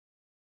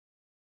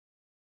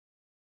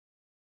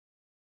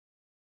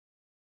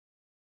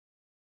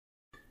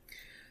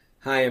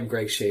Hi, I'm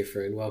Greg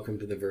Schaefer, and welcome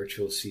to the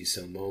Virtual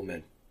CISO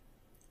Moment.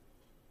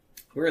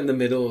 We're in the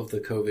middle of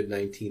the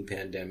COVID-19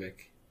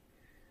 pandemic.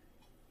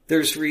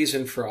 There's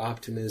reason for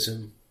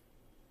optimism,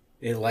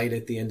 a light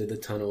at the end of the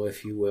tunnel,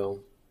 if you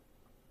will.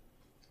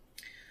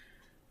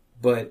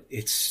 But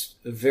it's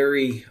a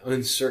very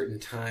uncertain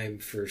time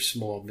for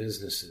small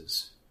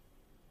businesses.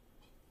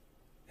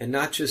 And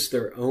not just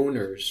their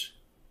owners,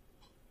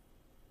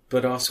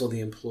 but also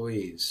the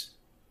employees.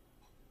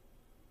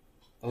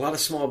 A lot of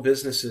small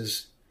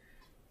businesses,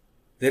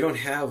 they don't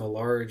have a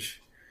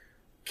large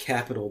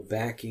capital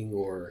backing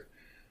or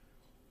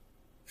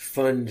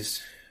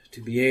funds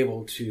to be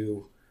able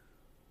to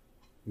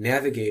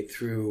navigate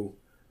through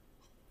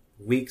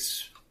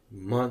weeks,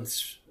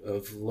 months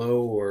of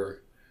low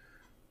or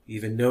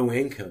even no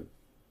income.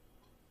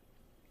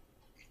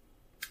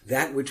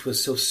 That which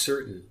was so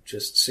certain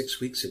just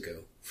 6 weeks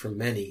ago for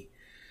many,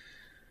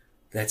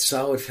 that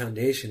solid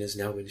foundation has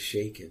now been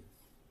shaken.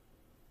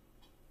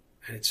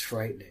 And it's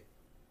frightening.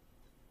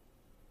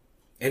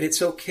 And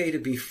it's okay to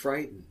be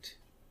frightened.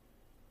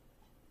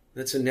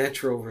 That's a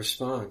natural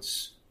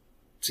response.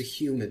 It's a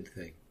human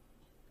thing.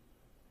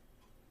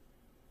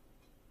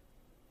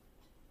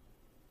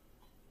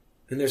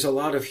 And there's a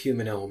lot of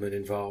human element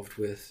involved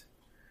with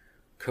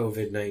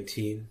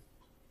COVID-19.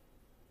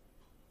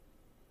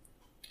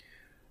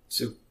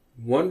 It's a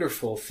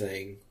wonderful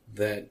thing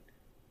that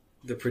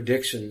the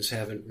predictions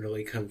haven't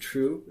really come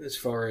true as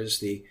far as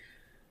the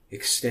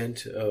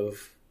extent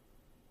of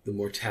the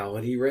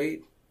mortality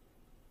rate.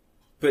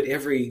 But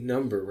every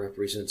number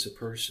represents a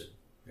person.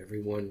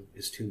 Every one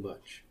is too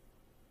much.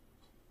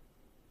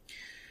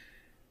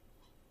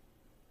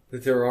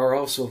 But there are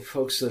also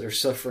folks that are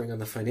suffering on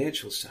the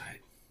financial side.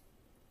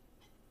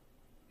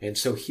 And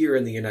so here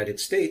in the United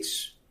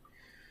States,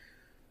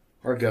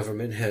 our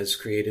government has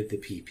created the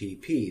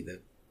PPP,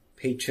 the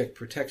Paycheck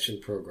Protection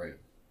Program.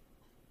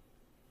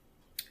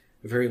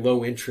 A very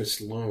low interest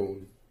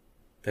loan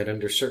that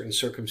under certain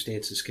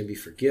circumstances can be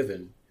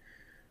forgiven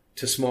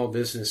to small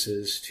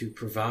businesses to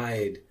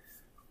provide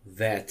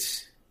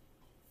that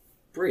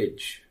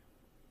bridge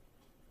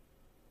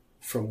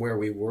from where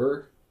we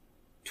were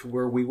to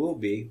where we will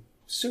be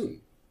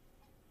soon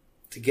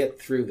to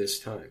get through this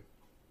time,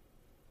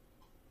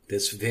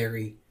 this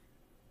very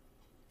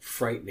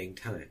frightening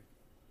time.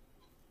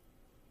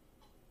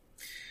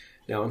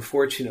 Now,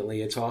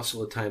 unfortunately, it's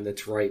also a time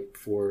that's ripe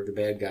for the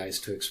bad guys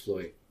to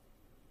exploit.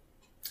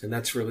 And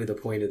that's really the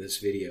point of this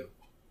video.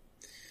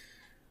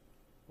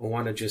 I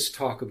want to just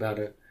talk about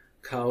a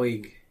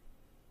colleague,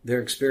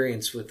 their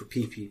experience with the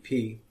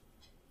PPP.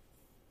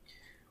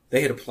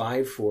 They had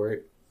applied for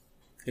it,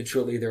 and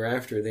shortly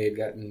thereafter they had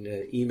gotten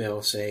an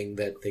email saying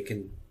that they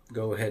can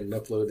go ahead and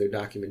upload their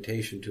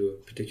documentation to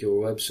a particular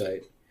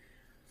website.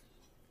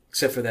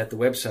 Except for that, the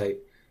website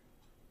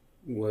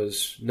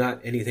was not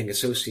anything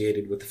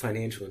associated with the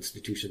financial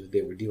institution that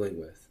they were dealing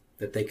with,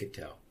 that they could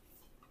tell.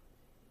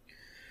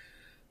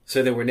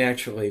 So they were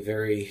naturally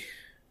very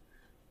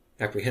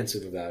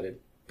apprehensive about it.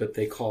 But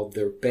they called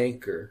their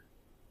banker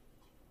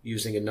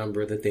using a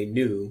number that they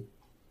knew,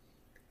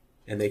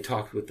 and they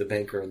talked with the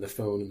banker on the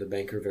phone, and the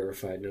banker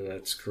verified, no,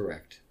 that's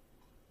correct.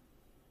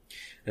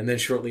 And then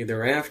shortly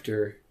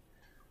thereafter,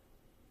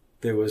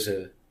 there was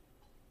a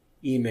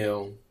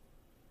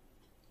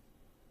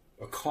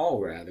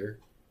call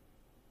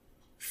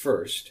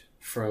first,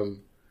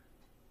 from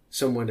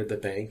someone at the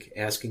bank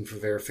asking for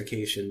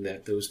verification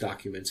that those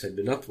documents had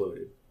been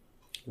uploaded,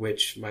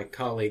 which my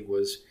colleague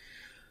was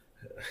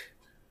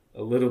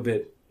a little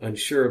bit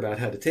unsure about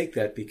how to take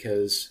that,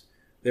 because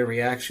their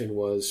reaction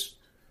was,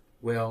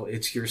 well,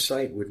 it's your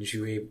site. Wouldn't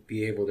you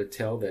be able to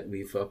tell that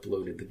we've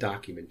uploaded the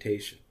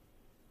documentation?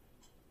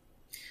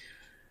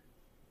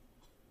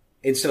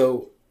 And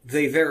so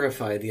they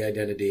verified the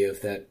identity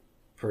of that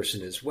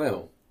person as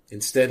well.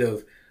 Instead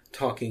of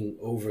talking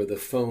over the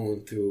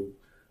phone through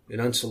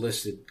an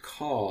unsolicited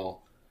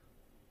call,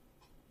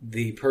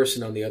 the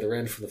person on the other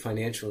end from the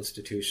financial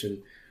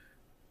institution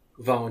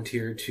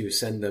volunteered to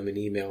send them an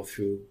email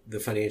through the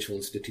financial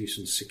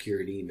institution's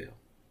secured email.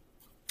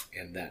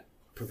 And that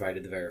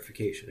provided the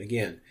verification.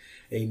 Again,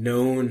 a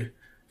known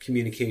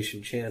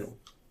communication channel.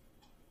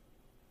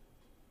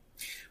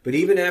 But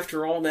even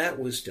after all that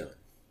was done,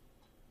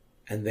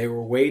 and they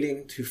were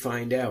waiting to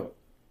find out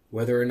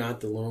whether or not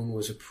the loan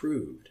was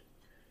approved,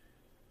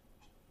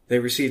 they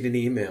received an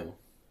email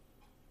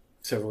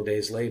several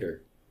days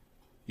later.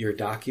 Your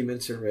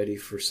documents are ready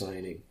for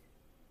signing.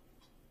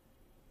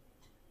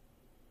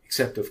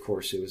 Except, of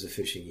course, it was a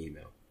phishing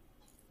email.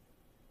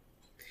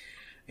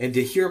 And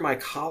to hear my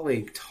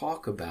colleague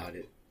talk about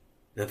it,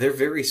 now they're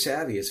very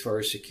savvy as far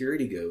as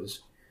security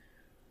goes.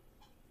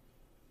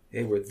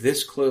 They were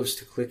this close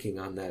to clicking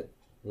on that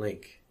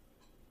link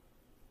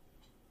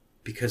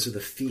because of the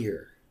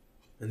fear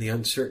and the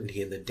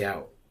uncertainty and the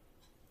doubt,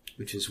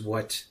 which is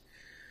what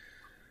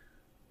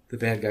the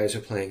bad guys are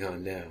playing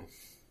on now.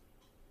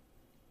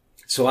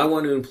 So I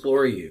want to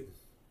implore you,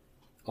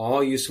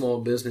 all you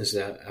small businesses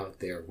out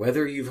there,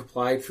 whether you've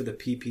applied for the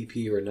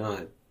PPP or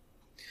not,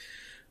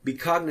 be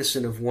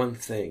cognizant of one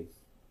thing.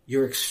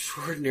 You're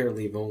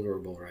extraordinarily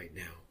vulnerable right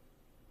now.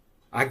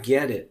 I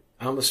get it.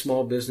 I'm a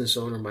small business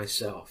owner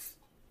myself.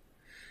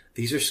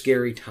 These are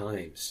scary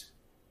times.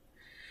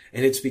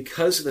 And it's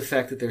because of the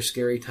fact that they're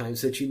scary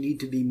times that you need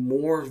to be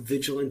more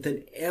vigilant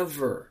than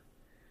ever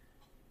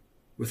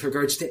with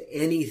regards to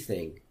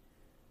anything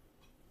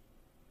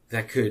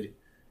that could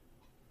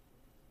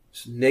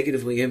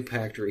negatively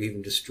impact or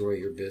even destroy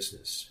your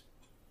business.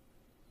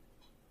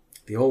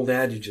 The old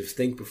adage of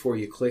think before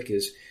you click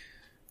is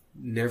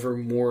never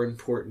more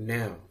important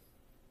now.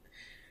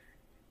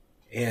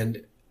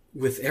 And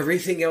with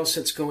everything else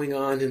that's going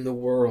on in the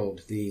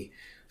world, the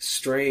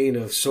strain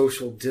of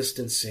social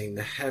distancing,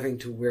 the having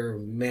to wear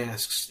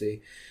masks, the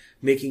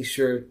making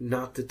sure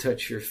not to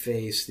touch your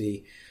face,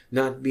 the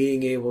not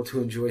being able to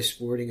enjoy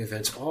sporting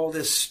events, all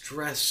this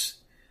stress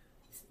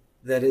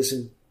that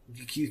isn't,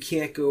 you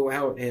can't go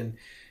out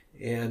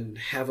and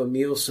have a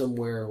meal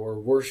somewhere or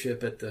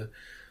worship at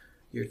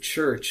your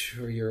church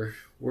or your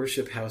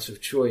worship house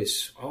of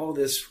choice. All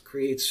this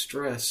creates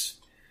stress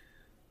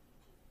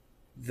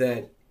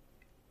that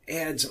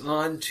adds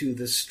on to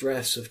the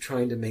stress of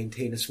trying to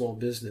maintain a small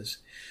business.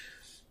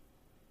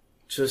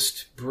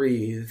 Just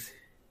breathe,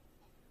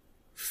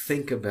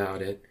 think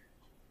about it,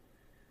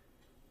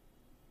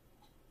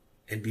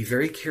 and be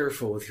very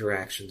careful with your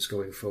actions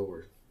going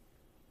forward.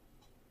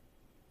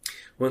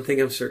 One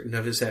thing I'm certain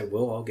of is that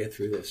we'll all get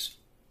through this.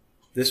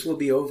 This will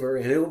be over,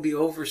 and it will be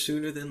over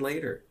sooner than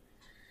later.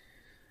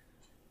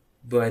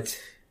 But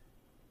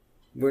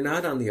we're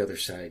not on the other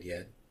side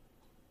yet,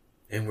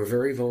 and we're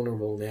very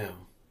vulnerable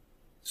now.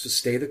 So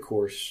stay the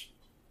course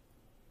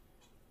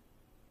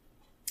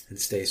and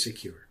stay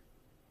secure.